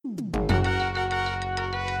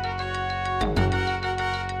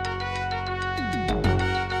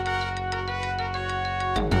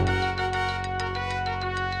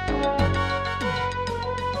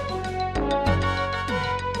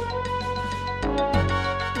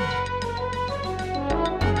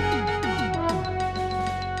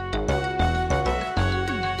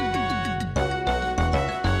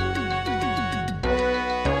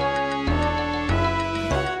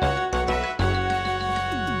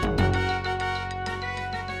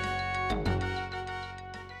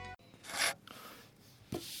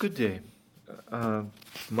Good day. Uh,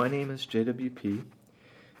 my name is JWP,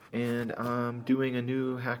 and I'm doing a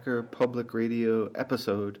new Hacker Public Radio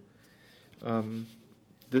episode. Um,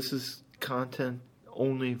 this is content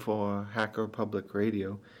only for Hacker Public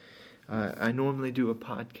Radio. I normally do a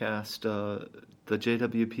podcast, the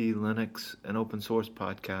JWP Linux and Open Source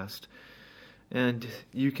podcast, and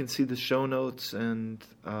you can see the show notes and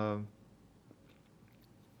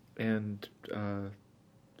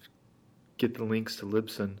get the links to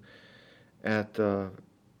Libsyn at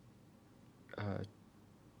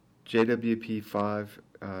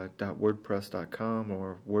jwp5.wordpress.com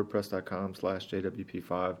or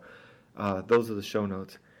wordpress.com/jwp5. Those are the show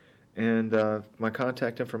notes. And my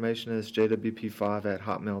contact information is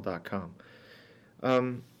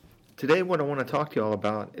jwp5@hotmail.com. Today what I want to talk to you all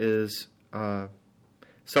about is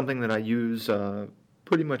something that I use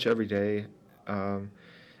pretty much every day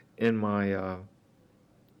in my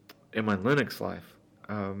Linux life.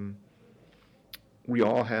 We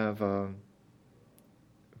all have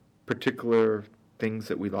particular things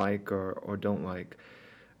that we like or don't like.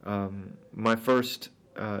 My first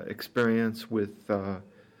experience with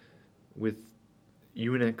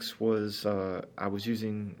Unix was I was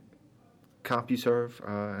using CompuServe,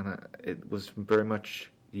 and it was very much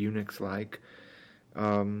Unix-like.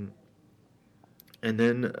 And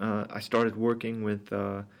then I started working with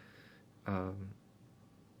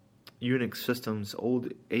Unix systems,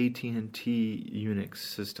 old AT&T Unix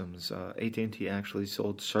systems. AT&T actually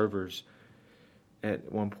sold servers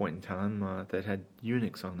at one point in time that had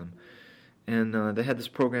Unix on them. And they had this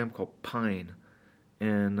program called Pine.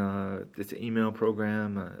 And it's an email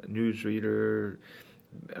program, a newsreader.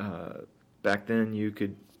 Back then you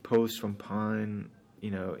could post from Pine,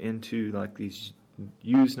 into like these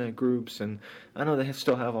Usenet groups. And I know they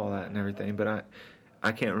still have all that and everything, but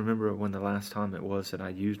I can't remember when the last time it was that I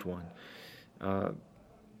used one.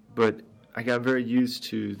 But I got very used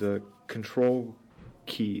to the control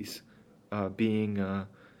keys being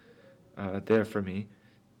there for me,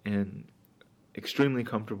 and extremely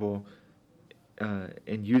comfortable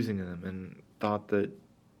in using them, and thought that,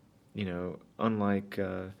 unlike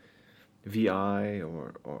VI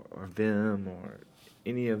or Vim or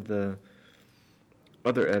any of the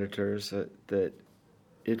other editors, that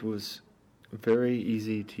it was very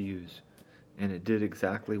easy to use, and it did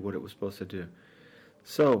exactly what it was supposed to do.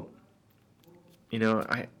 So,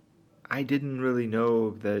 I didn't really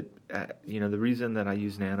know that, the reason that I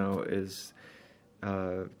use Nano is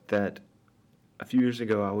that a few years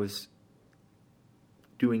ago I was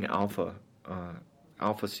doing alpha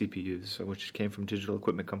CPUs, which came from Digital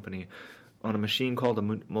Equipment Company, on a machine called a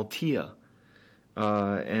Multia,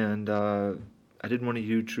 and I didn't want to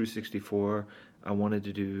do True 64. I wanted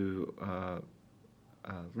to do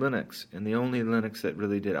Linux, and the only Linux that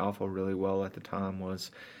really did alpha really well at the time was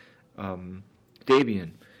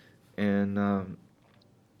Debian, and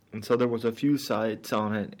so there was a few sites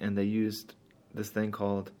on it, and they used this thing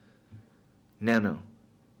called Nano,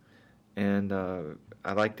 and I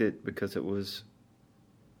liked it because it was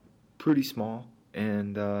pretty small,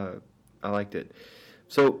 and I liked it.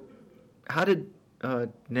 So, how did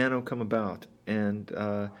Nano come about? And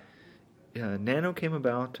Nano came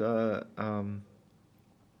about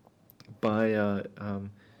by a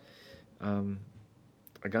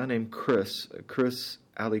guy named Chris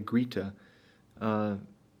Allegrita.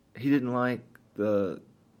 He didn't like the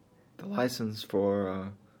license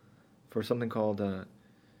for something called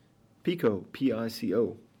Pico,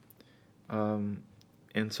 Pico, and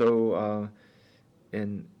so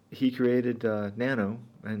and he created Nano,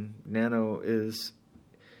 and Nano is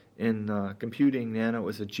in computing. Nano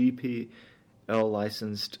is a GPL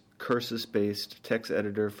licensed cursus-based text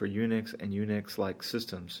editor for Unix and Unix-like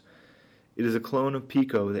systems. It is a clone of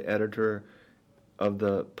Pico, the editor of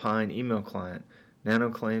the Pine email client.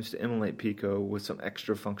 Nano claims to emulate Pico with some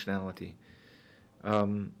extra functionality.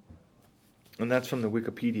 And that's from the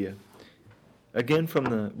Wikipedia. Again, from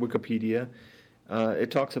the Wikipedia,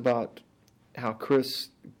 it talks about how Chris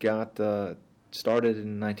got started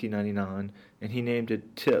in 1999, and he named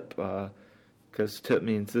it TIP, because TIP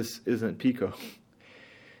means this isn't Pico.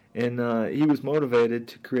 And he was motivated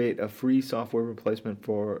to create a free software replacement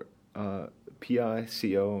for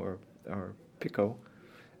PICO or Pico,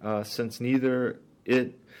 since neither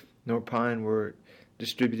it nor Pine were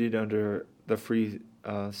distributed under the free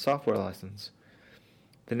software license.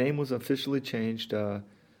 The name was officially changed to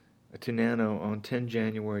Nano on 10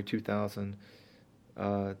 January 2000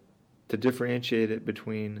 to differentiate it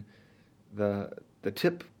between the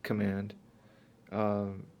TIP command.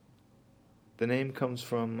 The name comes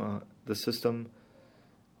from the system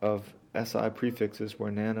of SI prefixes,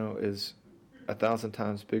 where Nano is 1,000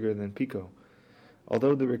 times bigger than Pico.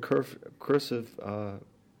 Although the recursive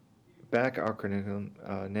back acronym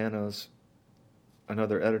Nano's,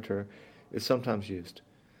 another editor, is sometimes used.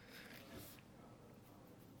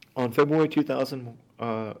 On February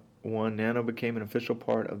 2001, Nano became an official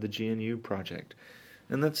part of the GNU project,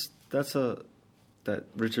 and that's that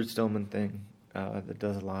Richard Stillman thing that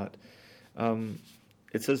does a lot.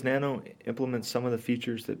 It says Nano implements some of the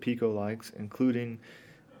features that Pico likes, including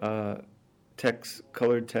text,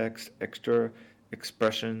 colored text, extra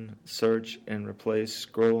expression, search and replace,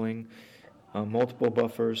 scrolling, multiple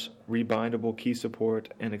buffers, rebindable key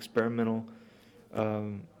support, and experimental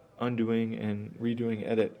undoing and redoing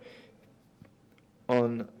edit.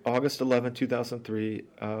 On August 11, 2003,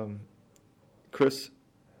 Chris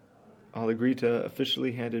Allegrita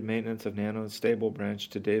officially handed maintenance of Nano's stable branch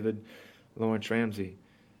to David Lawrence Ramsey.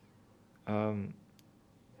 And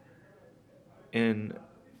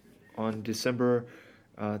on December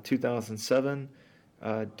 2007,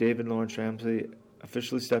 David Lawrence Ramsey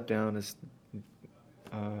officially stepped down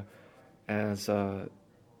as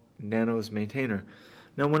Nano's maintainer.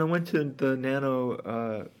 Now, when I went to the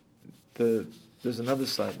Nano, there's another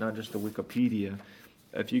site, not just the Wikipedia.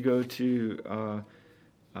 If you go to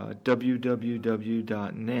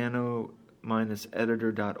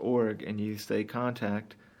www.nano-editor.org and you say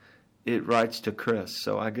contact, it writes to Chris.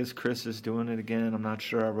 So I guess Chris is doing it again. I'm not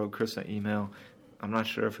sure. I wrote Chris an email. I'm not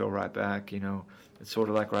sure if he'll write back. It's sort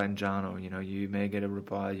of like writing Jono. You may get a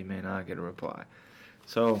reply, you may not get a reply.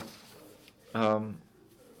 So,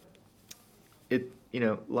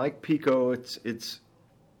 like Pico, it's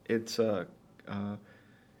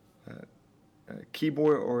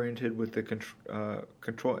keyboard oriented with the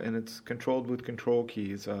control, and it's controlled with control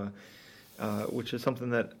keys, which is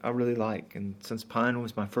something that I really like. And since Pine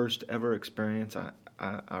was my first ever experience,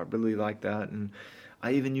 I really like that. And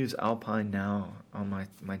I even use Alpine now on my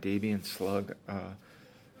Debian Slug a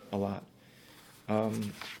lot.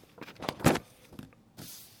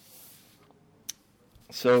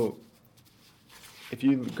 So if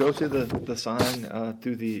you go to the sign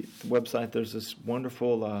through the website, there's this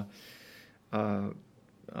wonderful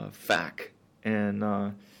FAQ, and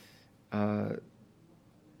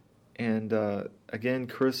again,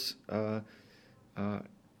 Chris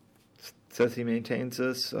says he maintains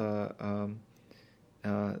this.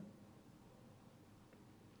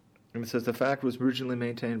 And it says the FAQ was originally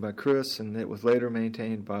maintained by Chris, and it was later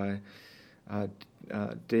maintained by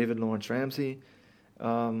David Lawrence Ramsey.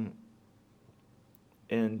 And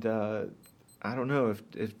I don't know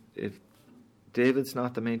if David's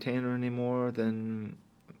not the maintainer anymore, then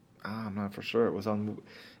I'm not for sure. It was on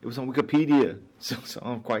Wikipedia, so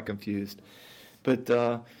I'm quite confused. But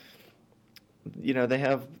they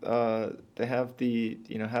have the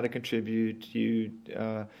how to contribute.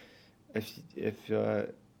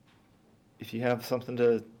 If you have something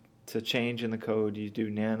to change in the code, you do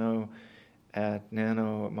nano at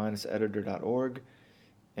nano-editor.org,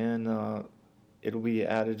 and it'll be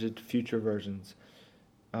added to future versions.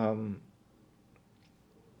 And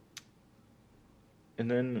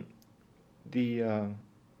then I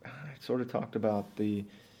sort of talked about the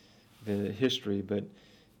history, but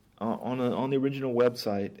on the original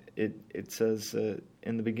website, it says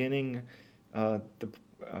in the beginning,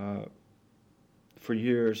 for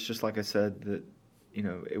years, just like I said, that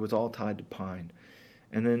it was all tied to Pine,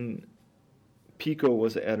 and then Pico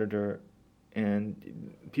was the editor,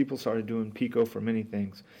 and people started doing Pico for many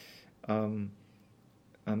things.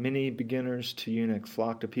 Many beginners to Unix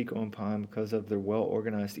flocked to Pico and Pine because of their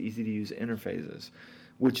well-organized, easy-to-use interfaces,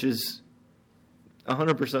 which is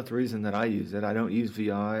 100% the reason that I use it. I don't use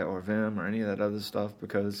VI or Vim or any of that other stuff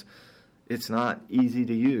because it's not easy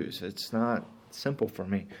to use. It's not simple for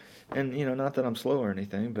me. And, not that I'm slow or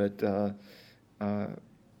anything, but I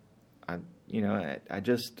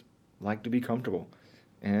just like to be comfortable.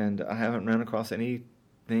 And I haven't run across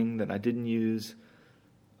anything that I didn't use,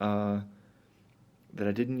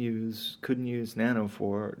 couldn't use Nano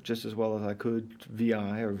for just as well as I could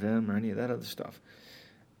VI or Vim or any of that other stuff.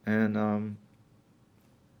 And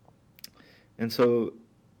so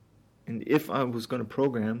if I was going to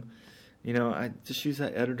program, I just use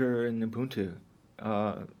that editor in Ubuntu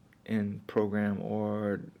in program,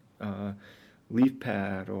 or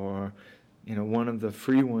LeafPad, or one of the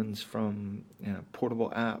free ones from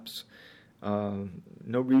portable apps.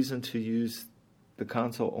 No reason to use the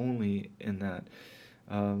console only in that.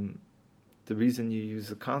 The reason you use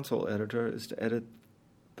the console editor is to edit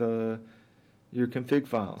your config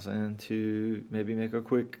files and to maybe make a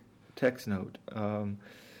quick text note,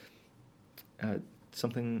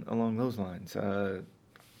 something along those lines.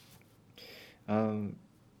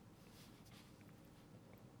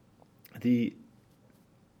 the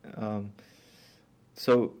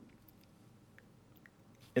so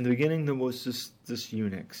in the beginning there was this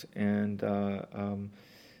Unix, and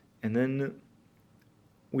then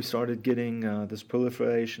we started getting this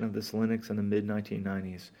proliferation of this Linux in the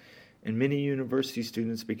mid-1990s, and many university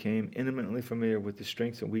students became intimately familiar with the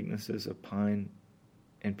strengths and weaknesses of Pine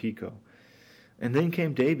and Pico. And then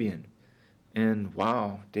came Debian, and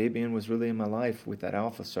wow, Debian was really in my life with that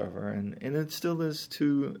alpha server, and it still is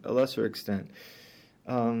to a lesser extent.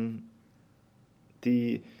 Debian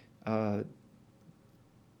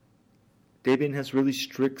has really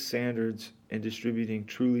strict standards in distributing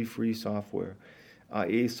truly free software,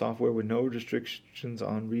 i.e. software with no restrictions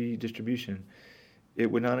on redistribution. It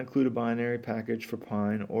would not include a binary package for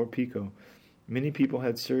Pine or Pico. Many people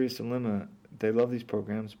had serious dilemma. They love these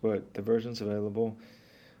programs, but the versions available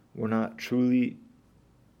were not truly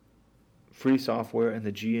free software in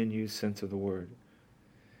the GNU sense of the word.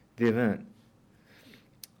 The event.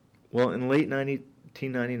 Well, in late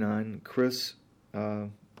 1999, Chris,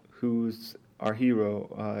 who's our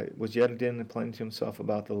hero, was yet again complaining to himself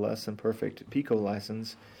about the less than perfect Pico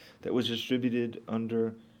license that was distributed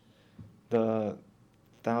under the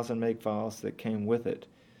 1,000 meg files that came with it,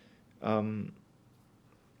 and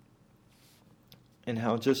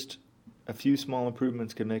how just a few small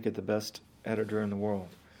improvements could make it the best editor in the world.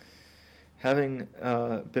 Having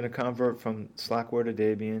been a convert from Slackware to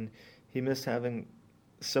Debian, he missed having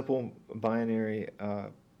a simple binary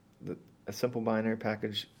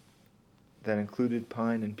package that included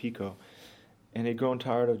Pine and Pico, and he'd grown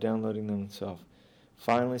tired of downloading them himself.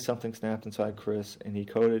 Finally, something snapped inside Chris, and he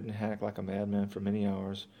coded and hacked like a madman for many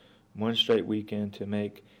hours, one straight weekend, to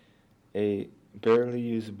make a barely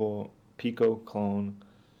usable Pico clone.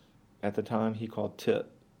 At the time, he called TIP.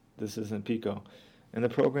 This isn't Pico. And the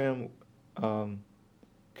program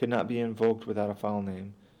could not be invoked without a file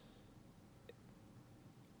name,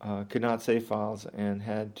 could not save files, and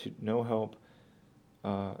had no help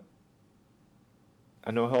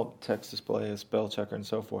text display, a spell checker, and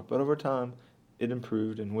so forth. But over time, it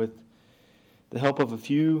improved, and with the help of a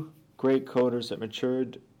few great coders, it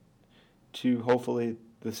matured to hopefully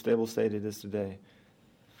the stable state it is today.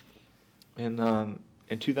 And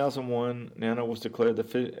in 2001, Nano was declared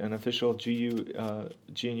an official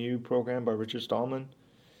GNU program by Richard Stallman.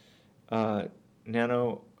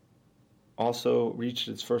 Nano also reached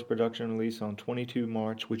its first production release on 22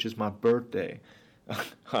 March, which is my birthday,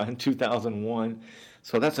 in 2001.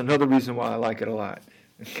 So that's another reason why I like it a lot.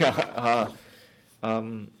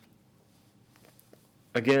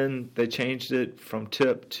 Again, they changed it from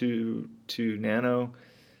TIP to Nano.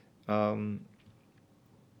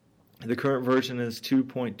 The current version is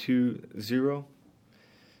 2.20.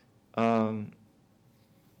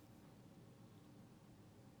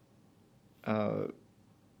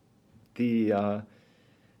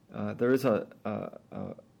 There is a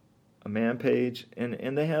man page,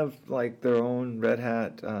 and they have like their own Red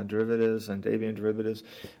Hat derivatives and Debian derivatives.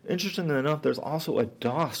 Interestingly enough, there's also a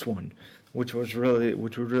DOS one, which would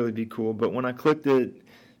really be cool. But when I clicked it,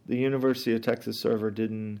 the University of Texas server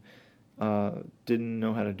didn't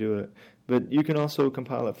know how to do it. But you can also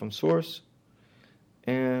compile it from source,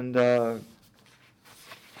 and it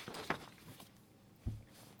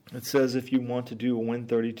says if you want to do a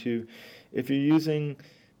Win32, if you're using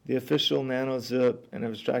the official nano zip and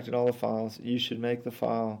have extracted all the files, you should make the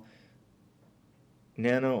file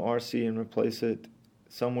nano RC and replace it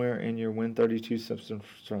somewhere in your Win32 system,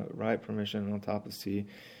 write permission on top of C.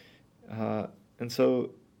 And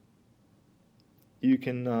so you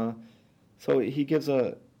can, so he gives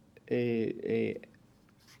a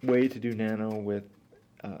way to do nano with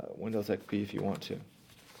Windows XP if you want to.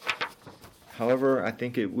 However, I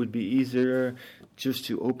think it would be easier just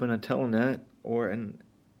to open a telnet or an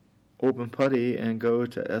open putty and go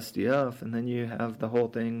to SDF, and then you have the whole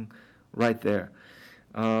thing right there.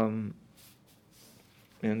 And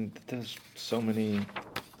there's so many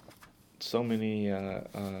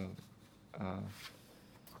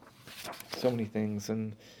things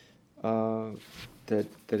and that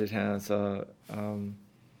it has. And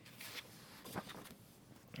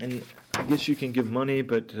I guess you can give money,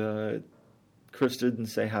 but Chris didn't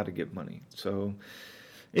say how to give money. So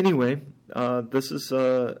anyway, this is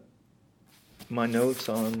my notes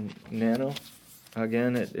on Nano.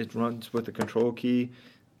 Again, it runs with a control key.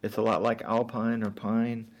 It's a lot like Alpine or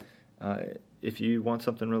Pine. If you want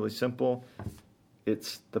something really simple,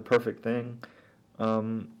 it's the perfect thing.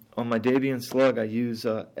 On my Debian Slug, I use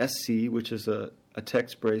SC, which is a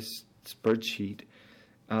text-based spreadsheet.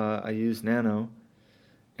 I use Nano,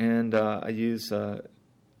 and I use the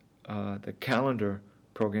calendar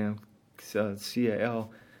program, CAL,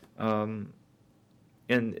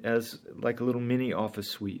 and as like a little mini office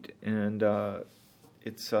suite, and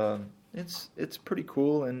it's pretty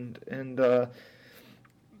cool, and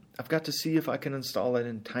I've got to see if I can install it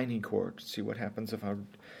in TinyCore to see what happens if I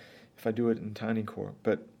do it in TinyCore.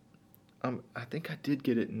 But I think I did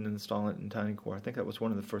get it and install it in TinyCore. I think that was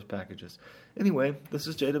one of the first packages. Anyway, this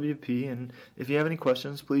is JWP, and if you have any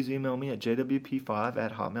questions, please email me at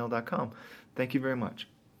jwp5@hotmail.com. Thank you very much.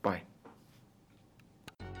 Bye.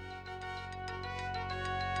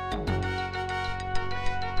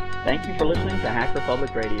 Thank you for listening to Hacker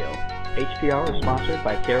Public Radio. HPR is sponsored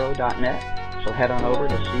by Caro.net, so head on over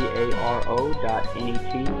to caro.net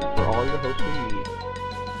for all your hosting needs.